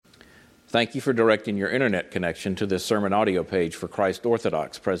Thank you for directing your internet connection to this sermon audio page for Christ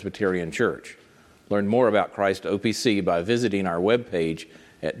Orthodox Presbyterian Church. Learn more about Christ OPC by visiting our webpage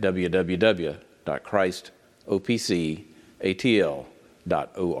at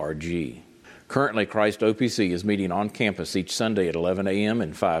www.christopcatl.org. Currently, Christ OPC is meeting on campus each Sunday at 11 a.m.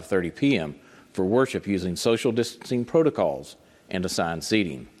 and 5:30 p.m. for worship using social distancing protocols and assigned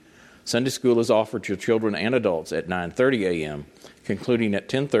seating. Sunday school is offered to children and adults at 9:30 a.m., concluding at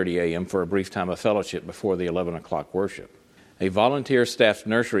 10:30 a.m. for a brief time of fellowship before the 11 o'clock worship. A volunteer staffed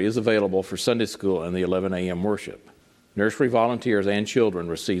nursery is available for Sunday school and the 11 a.m. worship. Nursery volunteers and children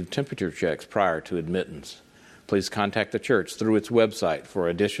receive temperature checks prior to admittance. Please contact the church through its website for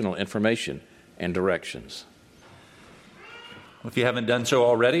additional information and directions. If you haven't done so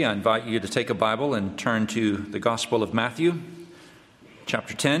already, I invite you to take a Bible and turn to the Gospel of Matthew,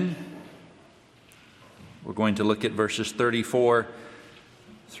 chapter 10. We're going to look at verses 34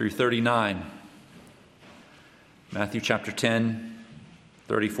 through 39. Matthew chapter 10,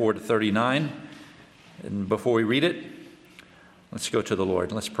 34 to 39. And before we read it, let's go to the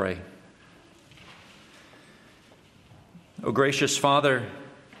Lord. Let's pray. O gracious Father,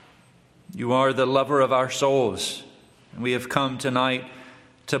 you are the lover of our souls, and we have come tonight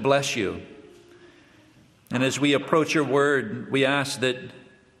to bless you. And as we approach your word, we ask that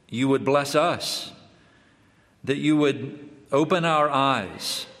you would bless us, that you would open our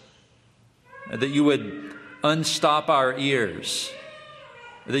eyes, that you would unstop our ears,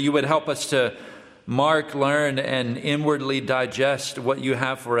 that you would help us to mark, learn, and inwardly digest what you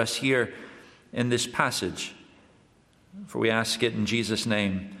have for us here in this passage. For we ask it in Jesus'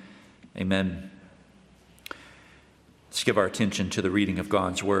 name. Amen. Let's give our attention to the reading of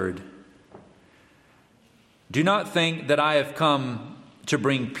God's word. Do not think that I have come to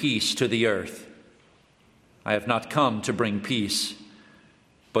bring peace to the earth. I have not come to bring peace,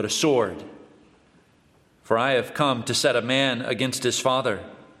 but a sword. For I have come to set a man against his father,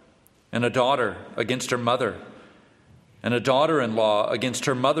 and a daughter against her mother, and a daughter-in-law against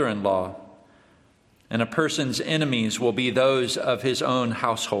her mother-in-law, and a person's enemies will be those of his own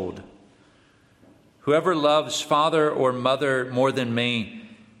household. Whoever loves father or mother more than me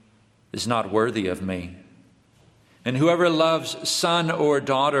is not worthy of me. And whoever loves son or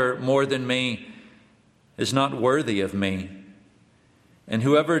daughter more than me is not worthy of me. And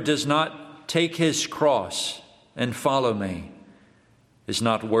whoever does not take his cross and follow me is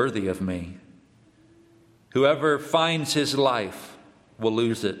not worthy of me. Whoever finds his life will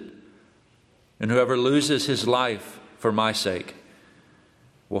lose it. And whoever loses his life for my sake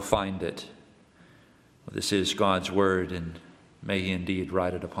will find it. Well, this is God's word, and may he indeed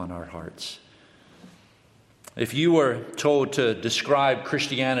write it upon our hearts. If you were told to describe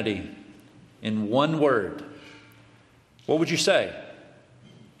Christianity in one word, what would you say?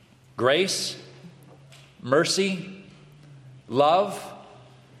 Grace? Mercy? Love?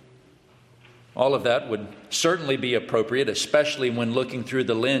 All of that would certainly be appropriate, especially when looking through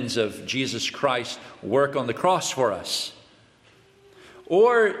the lens of Jesus Christ's work on the cross for us.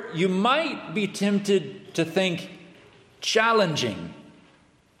 Or you might be tempted to think challenging,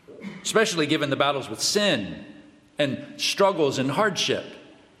 especially given the battles with sin and struggles and hardship.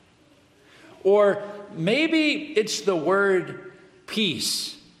 Or maybe it's the word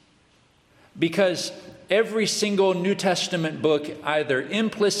peace, because every single New Testament book either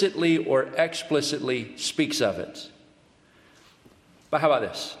implicitly or explicitly speaks of it. But how about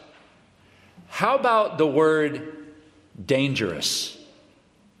this? How about the word dangerous?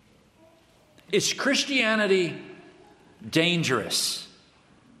 Is Christianity dangerous?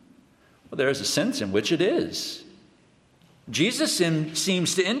 Well, there is a sense in which it is. Jesus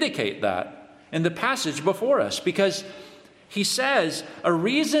seems to indicate that in the passage before us, because he says a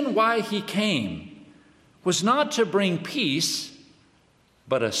reason why he came was not to bring peace,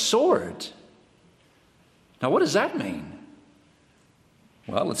 but a sword. Now, what does that mean?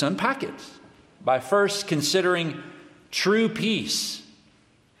 Well, let's unpack it by first considering true peace.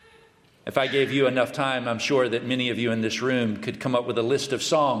 If I gave you enough time, I'm sure that many of you in this room could come up with a list of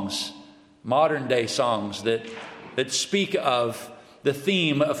songs, modern day songs that speak of the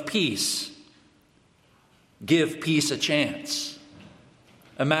theme of peace. Give peace a chance.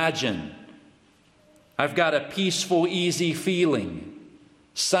 Imagine. I've got a peaceful, easy feeling.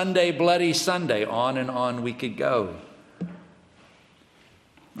 Sunday, bloody Sunday. On and on we could go.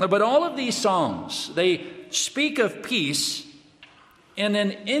 But all of these songs, they speak of peace in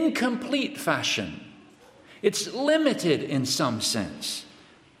an incomplete fashion. It's limited in some sense.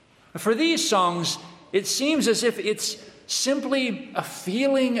 For these songs, it seems as if it's simply a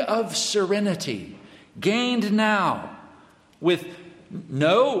feeling of serenity gained now with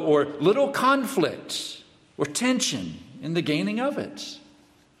no or little conflict or tension in the gaining of it.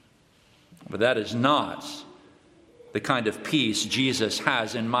 But that is not the kind of peace Jesus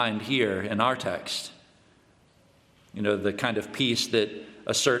has in mind here in our text. You know, the kind of peace that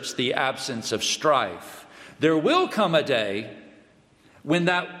asserts the absence of strife. There will come a day when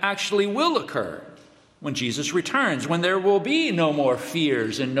that actually will occur, when Jesus returns, when there will be no more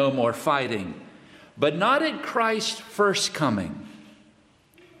fears and no more fighting, but not at Christ's first coming.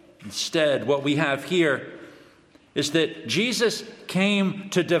 Instead, what we have here is that Jesus came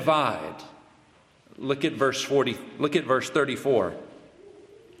to divide. Look at verse 34.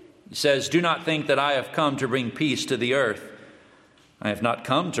 It says, "Do not think that I have come to bring peace to the earth. I have not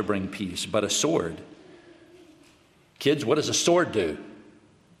come to bring peace, but a sword." Kids, what does a sword do?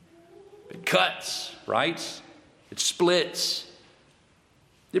 It cuts, right? It splits.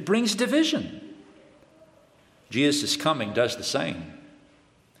 It brings division. Jesus' coming does the same.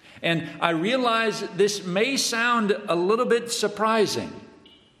 And I realize this may sound a little bit surprising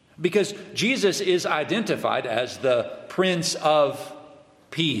because Jesus is identified as the Prince of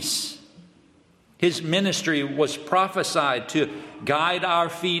Peace. His ministry was prophesied to guide our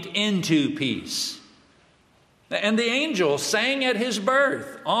feet into peace. And the angel sang at his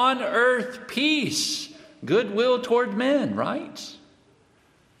birth, "On earth peace, goodwill toward men," right?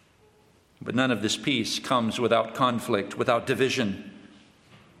 But none of this peace comes without conflict, without division.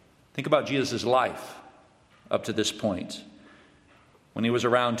 Think about Jesus' life up to this point. When he was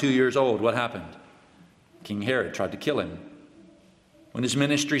around 2 years old, what happened? King Herod tried to kill him. When his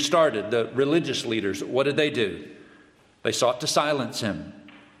ministry started, the religious leaders, what did they do? They sought to silence him.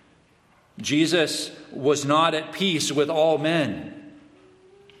 Jesus was not at peace with all men.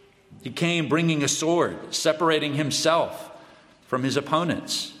 He came bringing a sword, separating himself from his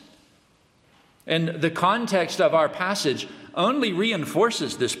opponents. And the context of our passage only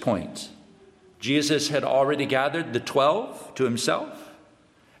reinforces this point. Jesus had already gathered the 12 to himself,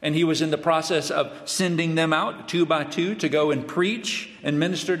 and he was in the process of sending them out 2 by 2 to go and preach and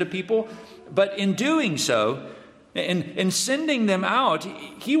minister to people. But in doing so, in sending them out,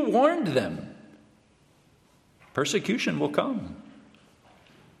 he warned them. Persecution will come.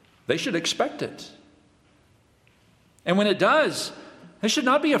 They should expect it. And when it does, they should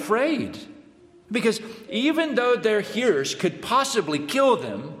not be afraid. Because even though their hearers could possibly kill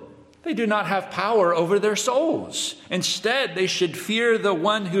them, they do not have power over their souls. Instead, they should fear the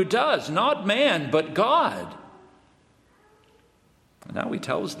one who does, not man, but God. And now he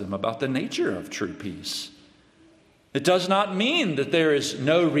tells them about the nature of true peace. It does not mean that there is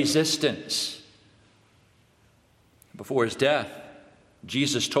no resistance. Before his death,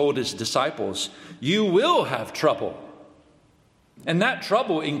 Jesus told his disciples, "You will have trouble." And that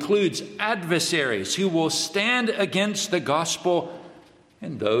trouble includes adversaries who will stand against the gospel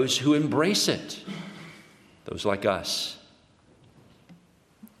and those who embrace it, those like us.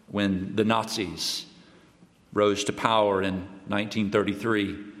 When the Nazis rose to power in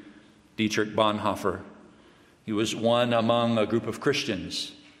 1933, Dietrich Bonhoeffer, he was one among a group of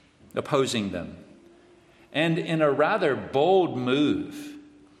Christians opposing them. And in a rather bold move,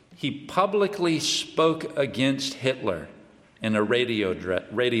 he publicly spoke against Hitler in a radio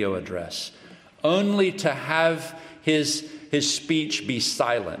address, only to have his speech be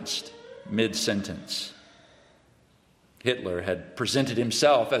silenced mid-sentence. Hitler had presented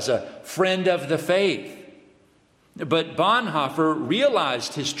himself as a friend of the faith, but Bonhoeffer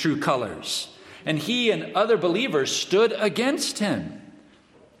realized his true colors, and he and other believers stood against him.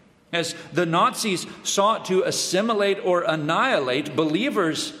 As the Nazis sought to assimilate or annihilate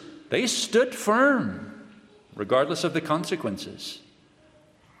believers, they stood firm, regardless of the consequences.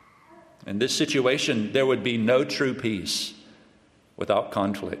 In this situation, there would be no true peace without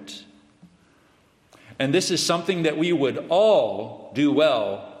conflict. And this is something that we would all do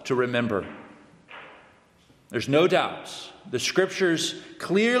well to remember. There's no doubt the scriptures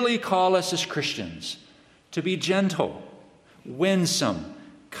clearly call us as Christians to be gentle, winsome,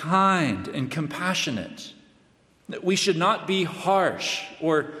 kind, and compassionate. We should not be harsh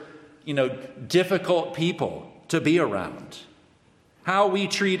or difficult people to be around. How we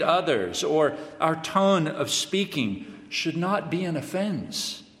treat others or our tone of speaking should not be an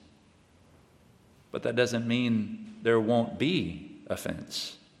offense. But that doesn't mean there won't be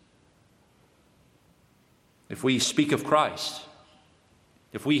offense. If we speak of Christ,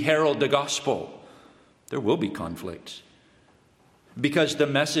 if we herald the gospel, there will be conflict. Because the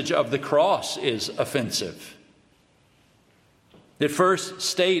message of the cross is offensive. It first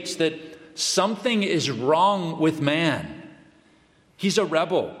states that something is wrong with man. He's a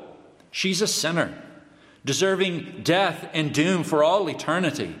rebel. She's a sinner. deserving death and doom for all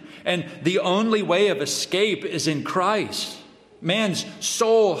eternity. And the only way of escape is in Christ. Man's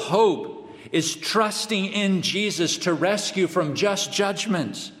sole hope is trusting in Jesus to rescue from just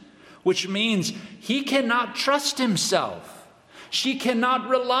judgment, which means he cannot trust himself. She cannot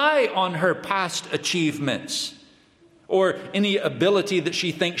rely on her past achievements or any ability that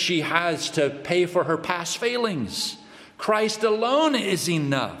she thinks she has to pay for her past failings. Christ alone is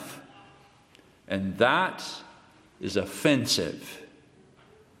enough. And that is offensive.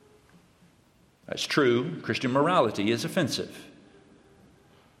 That's true. Christian morality is offensive.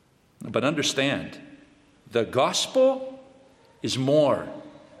 But understand, the gospel is more.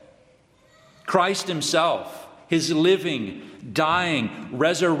 Christ himself, his living, dying,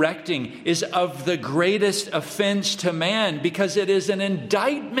 resurrecting, is of the greatest offense to man because it is an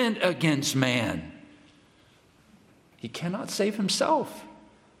indictment against man. He cannot save himself.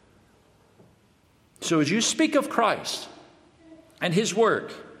 So as you speak of Christ and his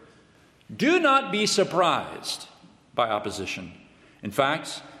work, do not be surprised by opposition. In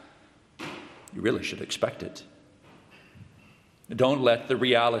fact, you really should expect it. Don't let the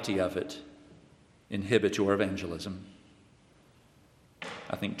reality of it inhibit your evangelism.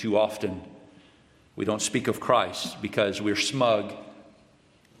 I think too often we don't speak of Christ because we're smug,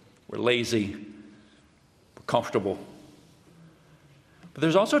 we're lazy, we're comfortable. But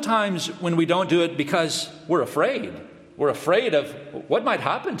there's also times when we don't do it because we're afraid. We're afraid of what might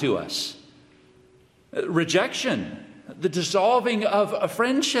happen to us. Rejection, the dissolving of a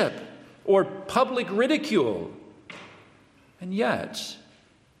friendship, or public ridicule. And yet,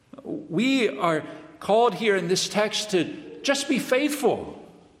 we are called here in this text to just be faithful,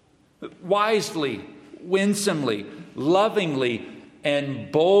 wisely, winsomely, lovingly,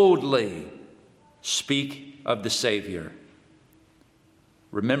 and boldly speak of the Savior.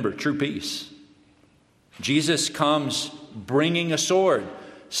 Remember, true peace. Jesus comes bringing a sword.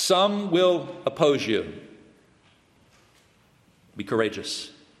 Some will oppose you. Be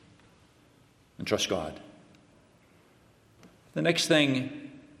courageous and trust God. The next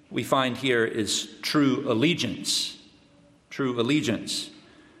thing we find here is true allegiance. True allegiance.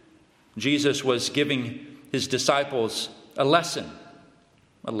 Jesus was giving his disciples a lesson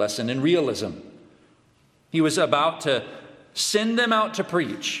in realism. He was about to send them out to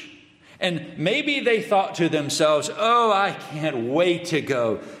preach. And maybe they thought to themselves, oh, I can't wait to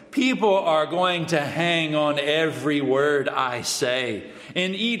go. People are going to hang on every word I say.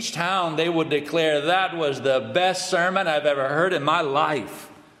 In each town, they would declare that was the best sermon I've ever heard in my life.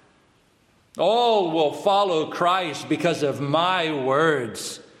 All will follow Christ because of my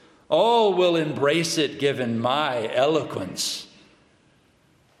words. All will embrace it given my eloquence.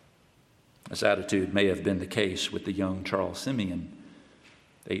 This attitude may have been the case with the young Charles Simeon,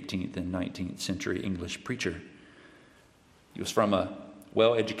 18th and 19th century English preacher. He was from a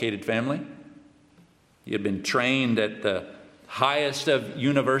well-educated family. He had been trained at the highest of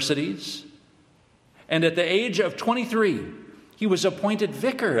universities. And at the age of 23, he was appointed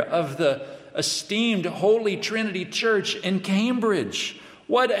vicar of the esteemed Holy Trinity Church in Cambridge.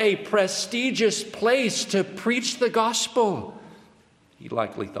 What a prestigious place to preach the gospel, he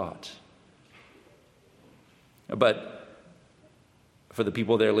likely thought. But for the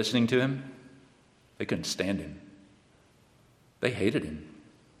people there listening to him, they couldn't stand him. They hated him.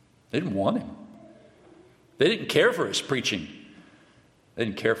 They didn't want him. They didn't care for his preaching. They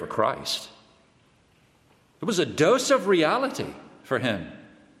didn't care for Christ. It was a dose of reality for him.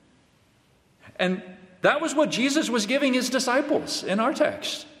 And that was what Jesus was giving his disciples in our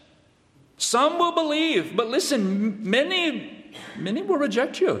text. Some will believe, but listen, many will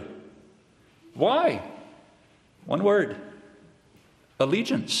reject you. Why? One word: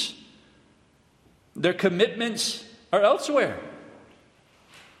 allegiance. Their commitments are elsewhere.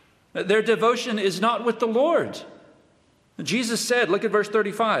 Their devotion is not with the Lord. Jesus said, look at verse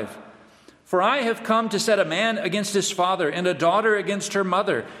 35, "For I have come to set a man against his father, and a daughter against her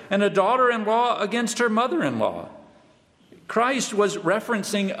mother, and a daughter-in-law against her mother-in-law." Christ was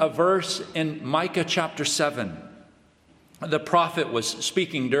referencing a verse in Micah chapter 7. The prophet was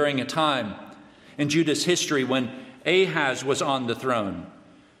speaking during a time in Judah's history when Ahaz was on the throne.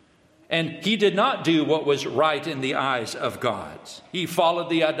 And he did not do what was right in the eyes of God. He followed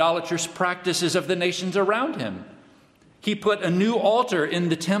the idolatrous practices of the nations around him. He put a new altar in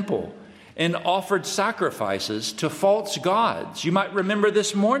the temple and offered sacrifices to false gods. You might remember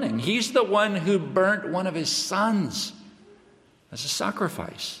this morning, he's the one who burnt one of his sons as a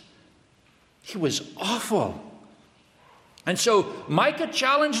sacrifice. He was awful. And so Micah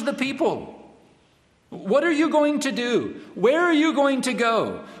challenged the people. What are you going to do? Where are you going to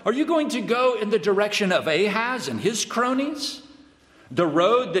go? Are you going to go in the direction of Ahaz and his cronies? The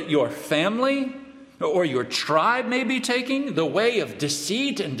road that your family or your tribe may be taking? The way of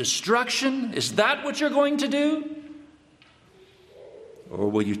deceit and destruction? Is that what you're going to do? Or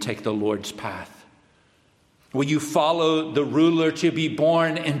will you take the Lord's path? Will you follow the ruler to be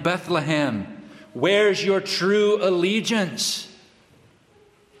born in Bethlehem? Where's your true allegiance?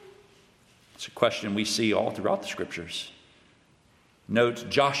 It's a question we see all throughout the Scriptures. Note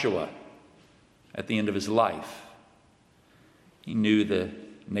Joshua at the end of his life. He knew the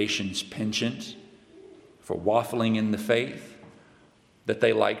nation's penchant for waffling in the faith, that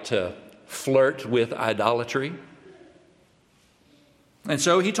they like to flirt with idolatry. And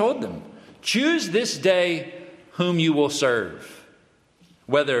so he told them, choose this day whom you will serve,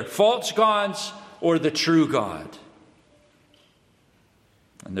 whether false gods or the true God.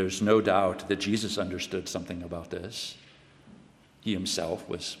 And there's no doubt that Jesus understood something about this. He himself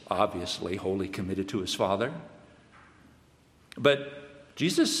was obviously wholly committed to his Father. But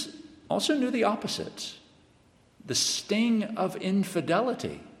Jesus also knew the opposite, the sting of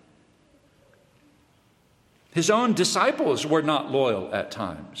infidelity. His own disciples were not loyal at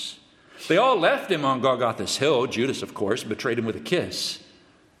times. They all left him on Golgotha's hill. Judas, of course, betrayed him with a kiss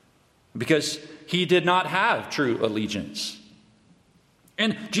because he did not have true allegiance.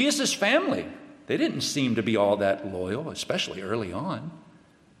 And Jesus' family, they didn't seem to be all that loyal, especially early on.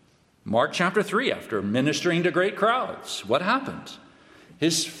 Mark chapter 3, after ministering to great crowds, what happened?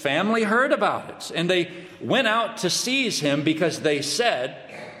 His family heard about it, and they went out to seize him because they said,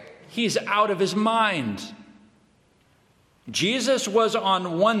 he's out of his mind. Jesus was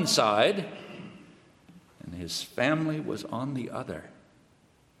on one side, and his family was on the other.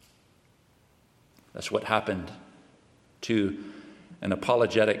 That's what happened to an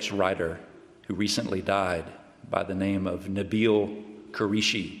apologetics writer who recently died by the name of Nabil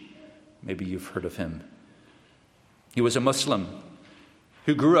Qureshi. Maybe you've heard of him. He was a Muslim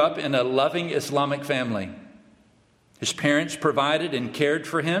who grew up in a loving Islamic family. His parents provided and cared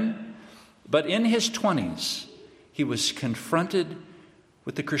for him, but in his 20s, he was confronted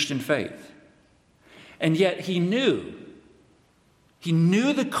with the Christian faith. And yet he knew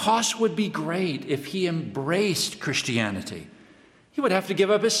the cost would be great if he embraced Christianity. He would have to give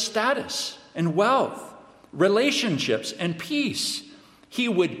up his status and wealth, relationships and peace. He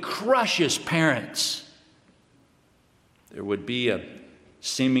would crush his parents. There would be a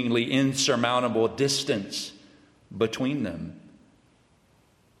seemingly insurmountable distance between them.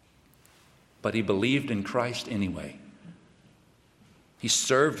 But he believed in Christ anyway. He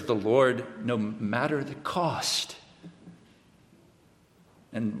served the Lord no matter the cost.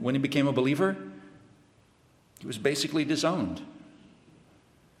 And when he became a believer, he was basically disowned.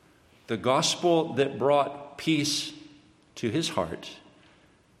 The gospel that brought peace to his heart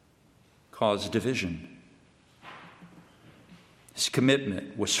caused division. His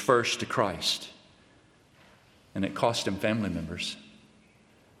commitment was first to Christ, and it cost him family members.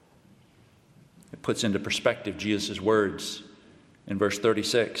 It puts into perspective Jesus' words in verse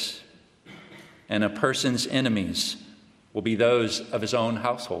 36. And a person's enemies will be those of his own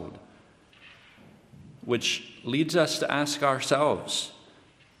household. Which leads us to ask ourselves,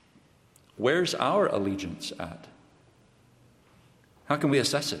 where's our allegiance at? How can we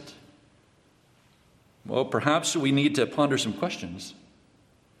assess it? Well, perhaps we need to ponder some questions.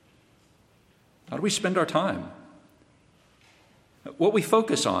 How do we spend our time? What we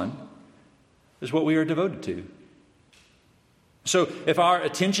focus on is what we are devoted to. So if our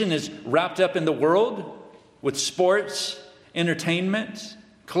attention is wrapped up in the world with sports, entertainment,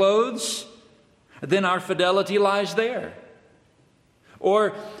 clothes, then our fidelity lies there.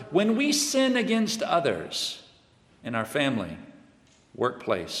 Or when we sin against others in our family,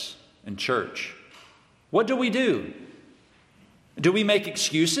 workplace, and church, what do? Do we make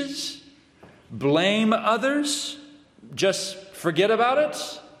excuses? Blame others? Just forget about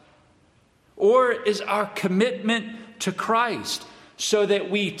it? Or is our commitment to Christ so that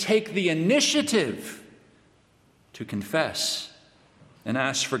we take the initiative to confess and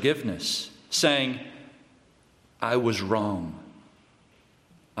ask forgiveness, saying, I was wrong.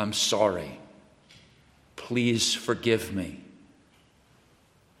 I'm sorry. Please forgive me.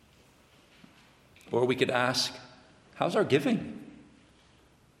 Or we could ask, how's our giving?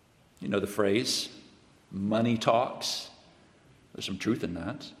 You know the phrase, money talks. There's some truth in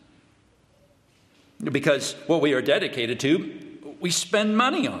that. Because what we are dedicated to, we spend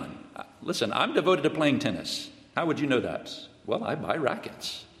money on. Listen, I'm devoted to playing tennis. How would you know that? Well, I buy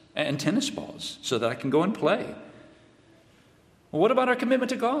rackets and tennis balls so that I can go and play. Well, what about our commitment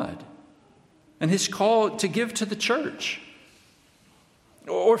to God? and his call to give to the church?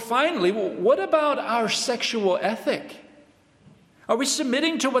 Or finally, what about our sexual ethic? Are we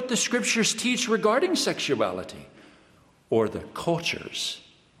submitting to what the scriptures teach regarding sexuality or the cultures?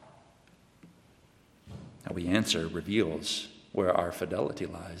 How we answer reveals where our fidelity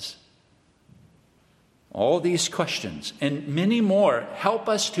lies. All these questions and many more help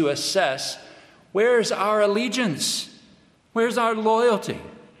us to assess where's our allegiance, where's our loyalty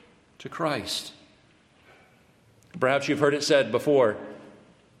to Christ. Perhaps you've heard it said before,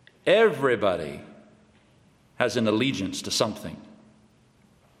 everybody has an allegiance to something.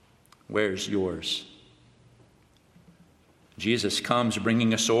 Where's yours? Jesus comes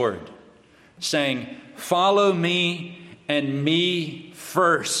bringing a sword, saying, "Follow me and me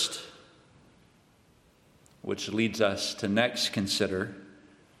first." Which leads us to next consider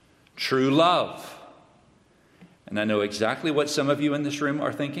true love. And I know exactly what some of you in this room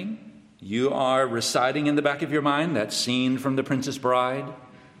are thinking. You are reciting in the back of your mind that scene from The Princess Bride,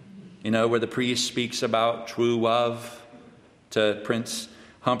 where the priest speaks about true love to Prince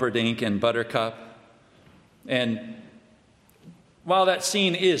Humperdinck and Buttercup. And while that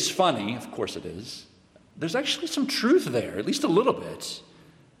scene is funny, of course it is, there's actually some truth there, at least a little bit.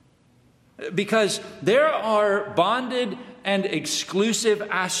 Because there are bonded and exclusive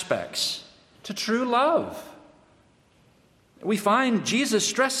aspects to true love. We find Jesus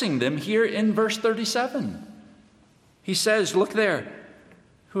stressing them here in verse 37. He says, look there,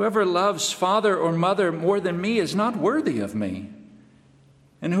 "Whoever loves father or mother more than me is not worthy of me.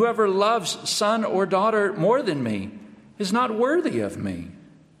 And whoever loves son or daughter more than me is not worthy of me."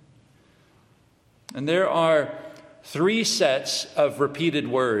 And there are 3 sets of repeated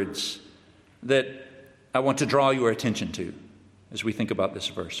words that I want to draw your attention to as we think about this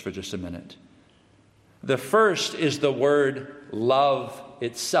verse for just a minute. The first is the word love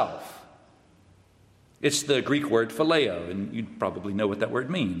itself. It's the Greek word phileo, and you probably know what that word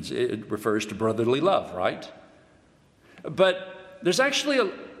means. It refers to brotherly love, right? But there's actually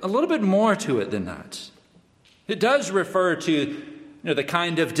a little bit more to it than that. It does refer to the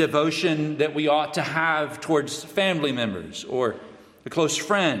kind of devotion that we ought to have towards family members or a close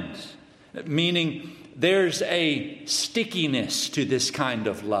friend, meaning there's a stickiness to this kind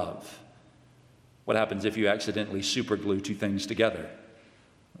of love. What happens if you accidentally superglue 2 things together?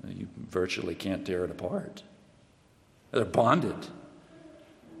 You virtually can't tear it apart. They're bonded.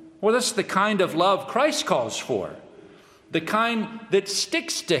 Well, that's the kind of love Christ calls for, the kind that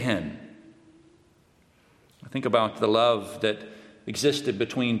sticks to him. Think about the love that existed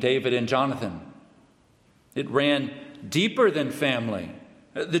between David and Jonathan. It ran deeper than family.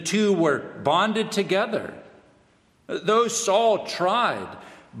 The 2 were bonded together. Though Saul tried,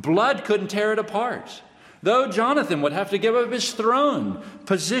 blood couldn't tear it apart. Though Jonathan would have to give up his throne,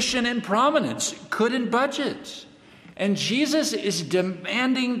 position and prominence couldn't budge it. And Jesus is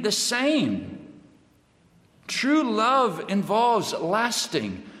demanding the same. True love involves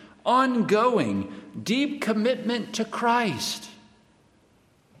lasting, ongoing, deep commitment to Christ.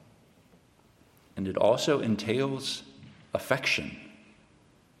 And it also entails affection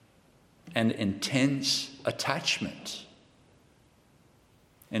and intense attachment.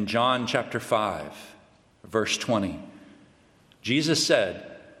 In John chapter 5, verse 20, Jesus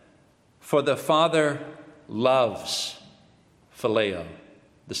said, "For the Father loves," phileo,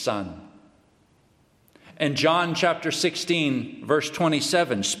 the Son. In John chapter 16, verse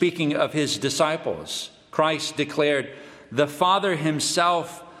 27, speaking of his disciples, Christ declared, "The Father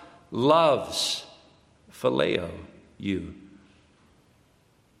himself loves," phileo, you.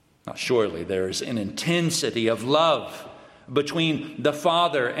 Now, surely there is an intensity of love between the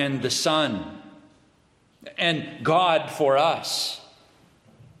Father and the Son and God for us.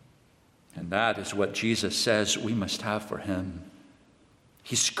 And that is what Jesus says we must have for him.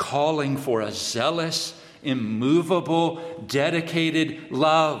 He's calling for a zealous, immovable, dedicated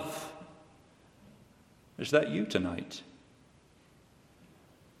love. Is that you tonight?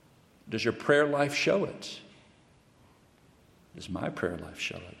 Does your prayer life show it? Does my prayer life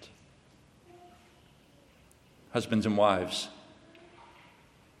show it? Husbands and wives,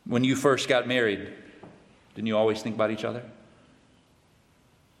 when you first got married, didn't you always think about each other?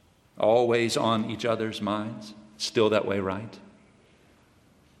 Always on each other's minds? Still that way, right?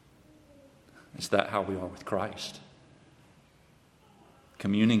 Is that how we are with Christ?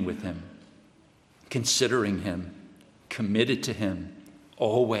 Communing with him, considering him, committed to him,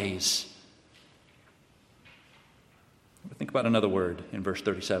 always. Think about another word in verse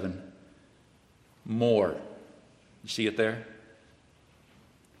 37. More. You see it there?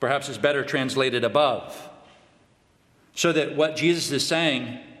 Perhaps it's better translated above. So that what Jesus is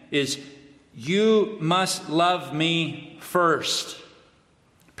saying is you must love me first.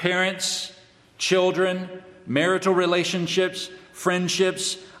 Parents, children, marital relationships,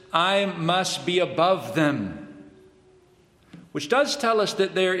 friendships, I must be above them. Which does tell us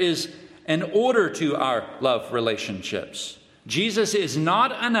that there is an order to our love relationships. Jesus is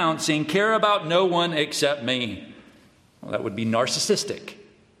not announcing, care about no one except me. Well, that would be narcissistic.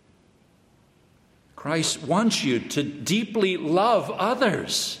 Christ wants you to deeply love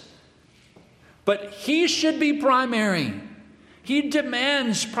others. But he should be primary. He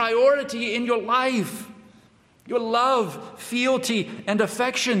demands priority in your life. Your love, fealty, and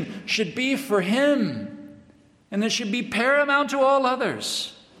affection should be for him. And it should be paramount to all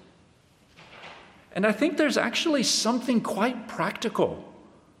others. And I think there's actually something quite practical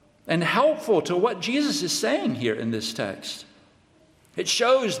and helpful to what Jesus is saying here in this text. It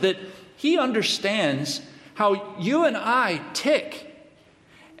shows that he understands how you and I tick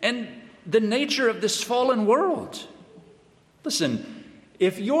and the nature of this fallen world. Listen,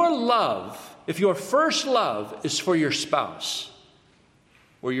 if your first love is for your spouse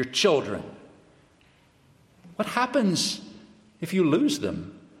or your children, what happens if you lose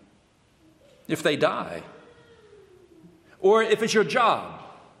them? If they die? Or if it's your job,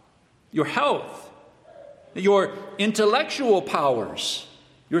 your health, your intellectual powers,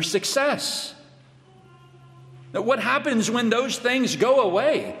 your success? Now, what happens when those things go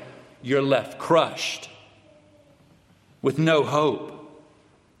away? You're left crushed with no hope.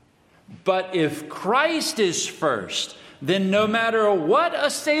 But if Christ is first, then no matter what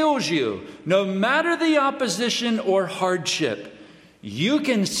assails you, no matter the opposition or hardship, you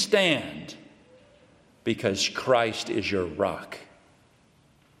can stand because Christ is your rock.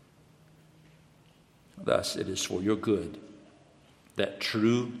 Thus, it is for your good that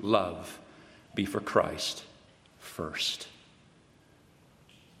true love be for Christ first.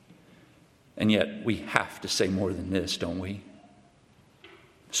 And yet, we have to say more than this, don't we?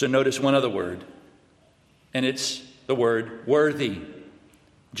 So notice one other word, and it's the word worthy.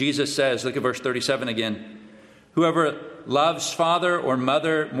 Jesus says, look at verse 37 again, whoever loves father or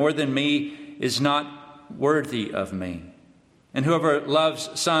mother more than me is not worthy of me. And whoever loves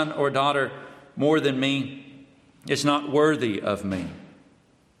son or daughter more than me is not worthy of me.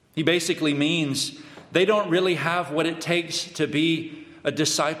 He basically means they don't really have what it takes to be a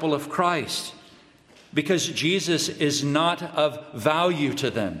disciple of Christ, because Jesus is not of value to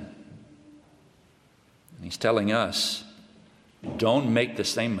them. And he's telling us, don't make the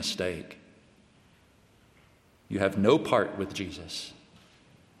same mistake. You have no part with Jesus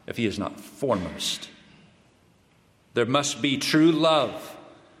if he is not foremost. There must be true love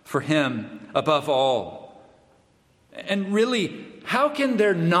for him above all. And really, how can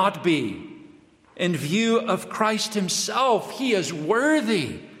there not be? In view of Christ himself, he is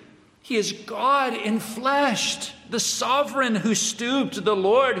worthy. He is God in flesh, the sovereign who stooped, the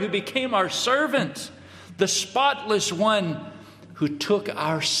Lord who became our servant, the spotless one who took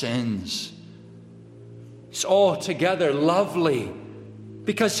our sins. It's altogether lovely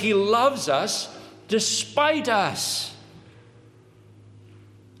because he loves us despite us.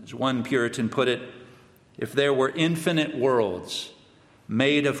 As one Puritan put it, if there were infinite worlds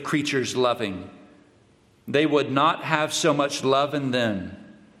made of creatures loving, they would not have so much love in them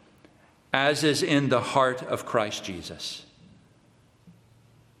as is in the heart of Christ Jesus.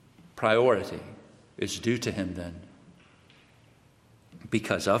 Priority is due to him then,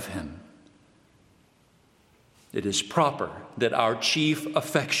 because of him. It is proper that our chief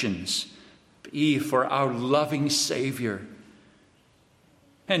affections be for our loving Savior.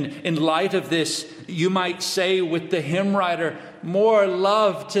 And in light of this, you might say with the hymn writer, more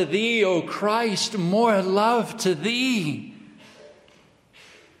love to thee, O Christ, more love to thee.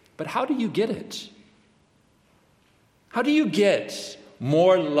 But how do you get it? How do you get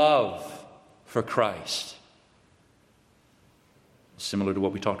more love for Christ? Similar to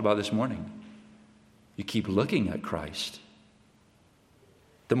what we talked about this morning. You keep looking at Christ.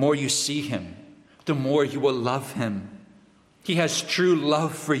 The more you see him, the more you will love him. He has true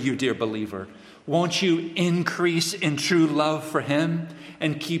love for you, dear believer. Won't you increase in true love for him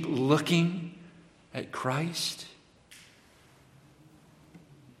and keep looking at Christ?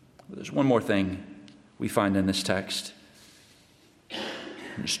 There's one more thing we find in this text.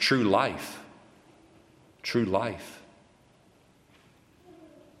 It's true life. True life.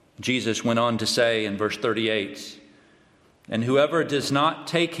 Jesus went on to say in verse 38, and whoever does not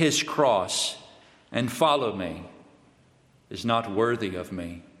take his cross and follow me is not worthy of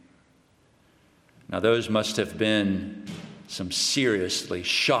me. Now those must have been some seriously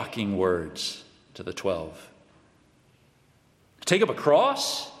shocking words to the 12. Take up a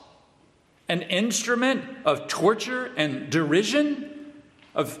cross an instrument of torture and derision,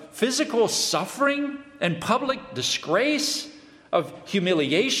 of physical suffering and public disgrace, of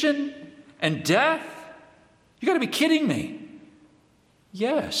humiliation and death? You got to be kidding me.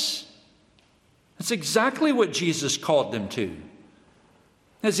 Yes. That's exactly what Jesus called them to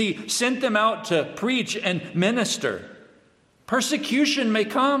as he sent them out to preach and minister. Persecution may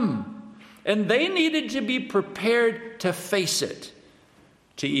come, and they needed to be prepared to face it,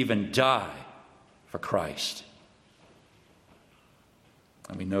 to even die for Christ.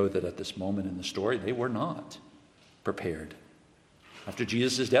 And we know that at this moment in the story, they were not prepared. After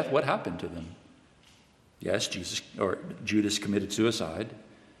Jesus' death, what happened to them? Yes, Judas committed suicide.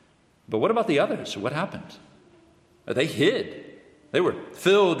 But what about the others? What happened? They hid. They were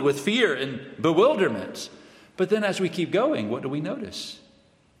filled with fear and bewilderment. But then as we keep going, what do we notice?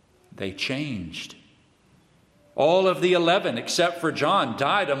 They changed. All of the 11, except for John,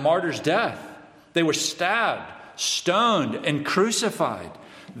 died a martyr's death. They were stabbed, stoned, and crucified.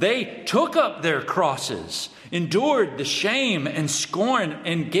 They took up their crosses, endured the shame and scorn,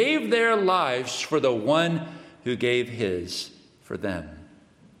 and gave their lives for the one who gave his for them.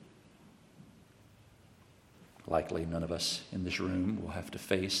 Likely none of us in this room will have to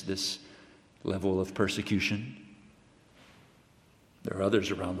face this level of persecution. There are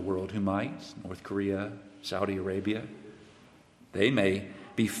others around the world who might. North Korea, Saudi Arabia. They may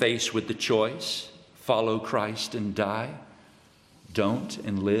be faced with the choice: follow Christ and die, don't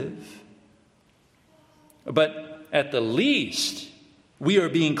and live. But at the least, we are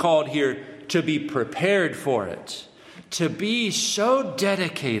being called here to be prepared for it, to be so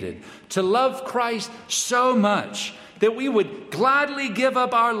dedicated, to love Christ so much that we would gladly give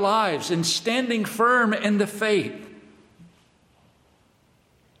up our lives in standing firm in the faith.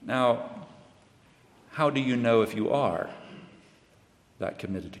 Now, how do you know if you are that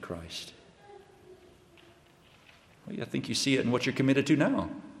committed to Christ? Well, I think you see it in what you're committed to now.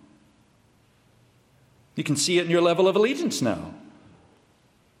 You can see it in your level of allegiance now.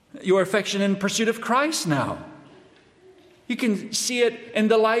 Your affection and pursuit of Christ now. You can see it in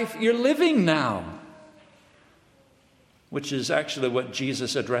the life you're living now, which is actually what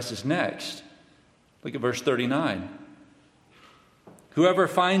Jesus addresses next. Look at verse 39. Whoever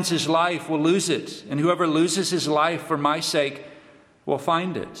finds his life will lose it, and whoever loses his life for my sake will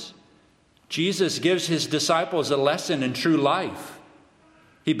find it. Jesus gives his disciples a lesson in true life.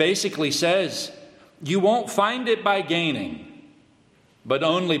 He basically says, you won't find it by gaining, but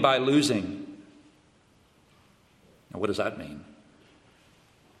only by losing. Now, what does that mean?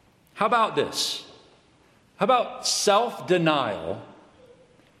 How about this? How about self-denial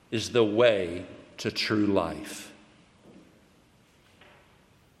is the way to true life?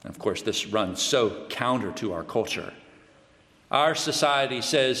 And of course, this runs so counter to our culture. Our society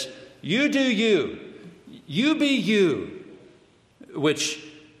says, you do you, you be you, which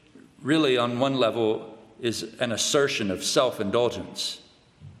really on one level is an assertion of self-indulgence.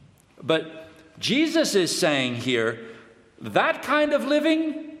 But Jesus is saying here, that kind of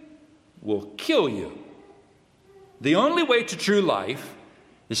living will kill you. The only way to true life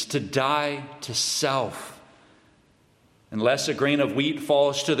is to die to self. Unless a grain of wheat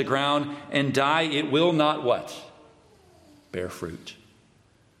falls to the ground and die, it will not what? Bear fruit.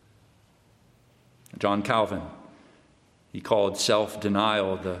 John Calvin, he called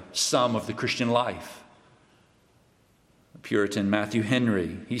self-denial the sum of the Christian life. The Puritan Matthew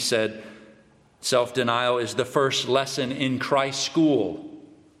Henry, he said, self-denial is the first lesson in Christ's school.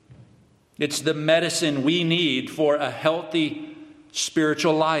 It's the medicine we need for a healthy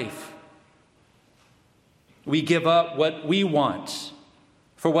spiritual life. We give up what we want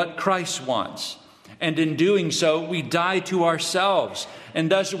for what Christ wants. And in doing so, we die to ourselves.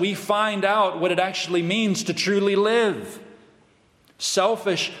 And thus we find out what it actually means to truly live.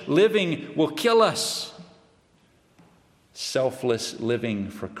 Selfish living will kill us. Selfless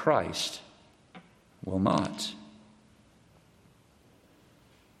living for Christ will not.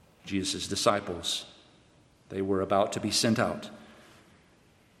 Jesus' disciples, they were about to be sent out,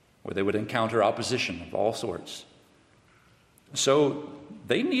 where they would encounter opposition of all sorts. So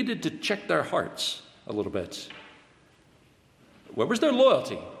they needed to check their hearts a little bit. Where was their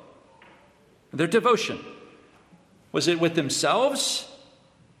loyalty? Their devotion? Was it with themselves?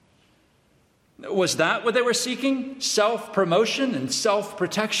 Was that what they were seeking? Self-promotion and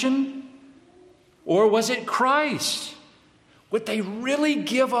self-protection? Or was it Christ? Would they really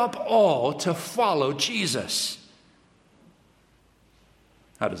give up all to follow Jesus?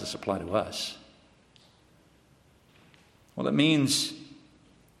 How does this apply to us? Well, it means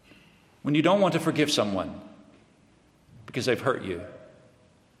when you don't want to forgive someone because they've hurt you,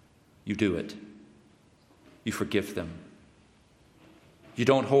 you do it. You forgive them. You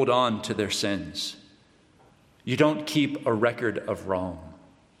don't hold on to their sins. You don't keep a record of wrong,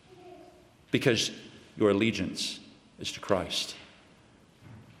 because your allegiance is to Christ.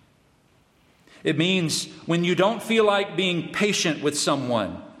 It means when you don't feel like being patient with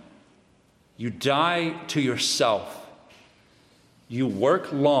someone, you die to yourself. You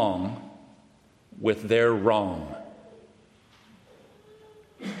work long with their wrong.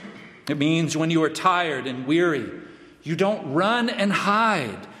 It means when you are tired and weary, you don't run and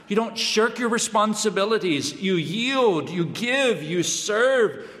hide. You don't shirk your responsibilities. You yield, you give, you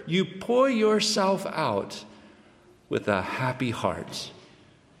serve. You pour yourself out with a happy heart,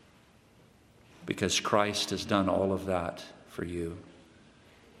 because Christ has done all of that for you.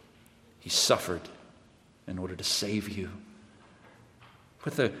 He suffered in order to save you.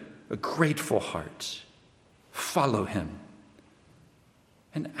 With a grateful heart, follow him.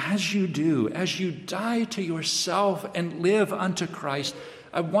 And as you do, as you die to yourself and live unto Christ,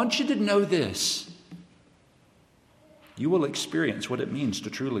 I want you to know this: you will experience what it means to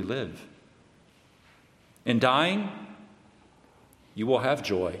truly live. In dying, you will have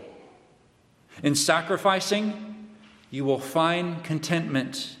joy. In sacrificing, you will find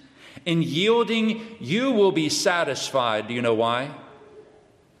contentment. In yielding, you will be satisfied. Do you know why?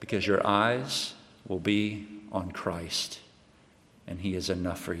 Because your eyes will be on Christ, and he is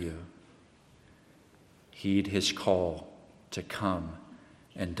enough for you. Heed his call to come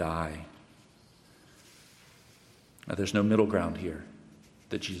and die. Now, there's no middle ground here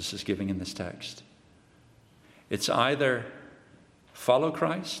that Jesus is giving in this text. It's either follow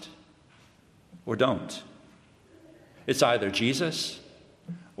Christ or don't. It's either Jesus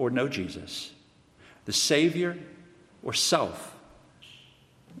or no Jesus, the Savior or self.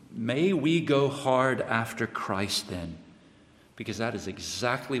 May we go hard after Christ then, because that is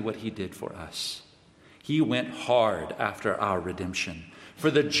exactly what he did for us. He went hard after our redemption.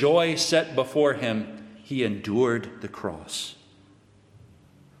 For the joy set before him, he endured the cross.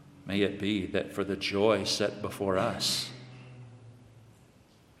 May it be that for the joy set before us,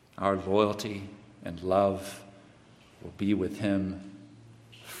 our loyalty and love will be with him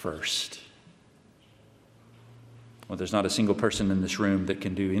first. Well, there's not a single person in this room that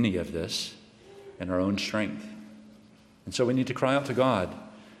can do any of this in our own strength. And so we need to cry out to God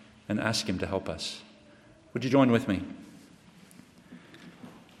and ask him to help us. Would you join with me?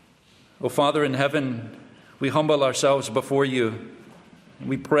 Oh, Father in heaven, we humble ourselves before you.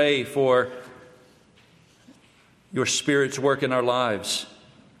 We pray for your Spirit's work in our lives.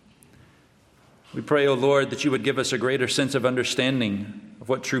 We pray, O Lord, that you would give us a greater sense of understanding of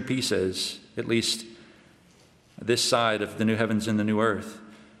what true peace is, at least this side of the new heavens and the new earth.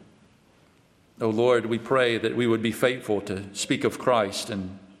 O Lord, we pray that we would be faithful to speak of Christ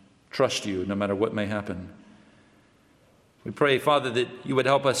and trust you no matter what may happen. We pray, Father, that you would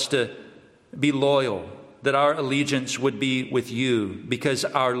help us to be loyal, that our allegiance would be with you, because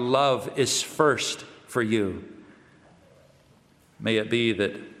our love is first for you. May it be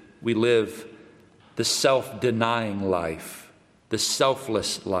that we live the self-denying life, the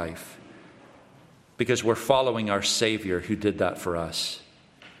selfless life, because we're following our Savior who did that for us.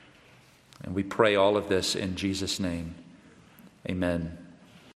 And we pray all of this in Jesus' name. Amen.